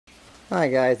Hi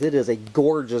guys, it is a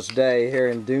gorgeous day here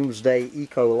in Doomsday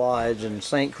Eco Lodge in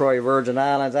St. Croix, Virgin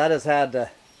Islands. I just had to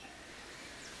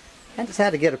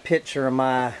get a picture of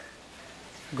my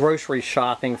grocery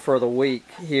shopping for the week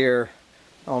here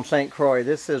on St. Croix.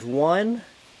 This is one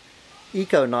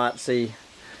eco-Nazi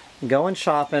going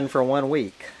shopping for 1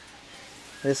 week.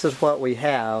 This is what we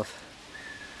have.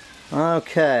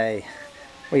 Okay,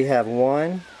 we have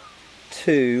 1,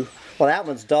 2, well that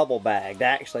one's double bagged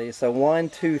actually, so 1,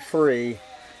 2, 3,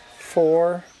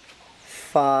 4,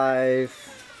 5,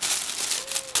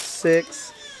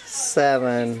 6,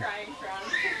 7,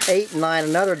 8, 9,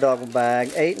 another double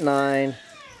bag, 8, 9,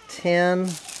 10,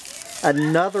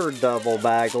 another double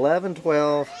bag, 11,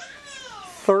 12,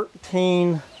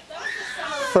 13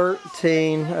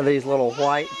 of these little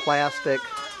white plastic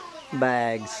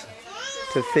bags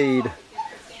to feed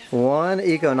one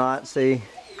eco-Nazi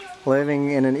living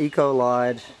in an eco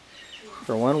lodge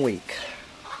for 1 week.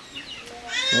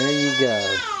 There you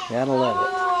go. Gotta love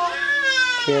it.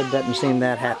 Kid doesn't seem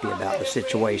that happy about the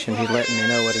situation. He's letting me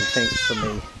know what he thinks of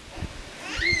me.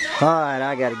 Alright,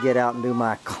 I gotta get out and do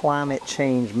my climate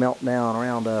change meltdown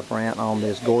roundup rant on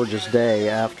this gorgeous day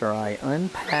after I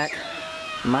unpack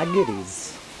my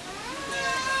goodies.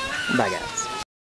 Bye guys.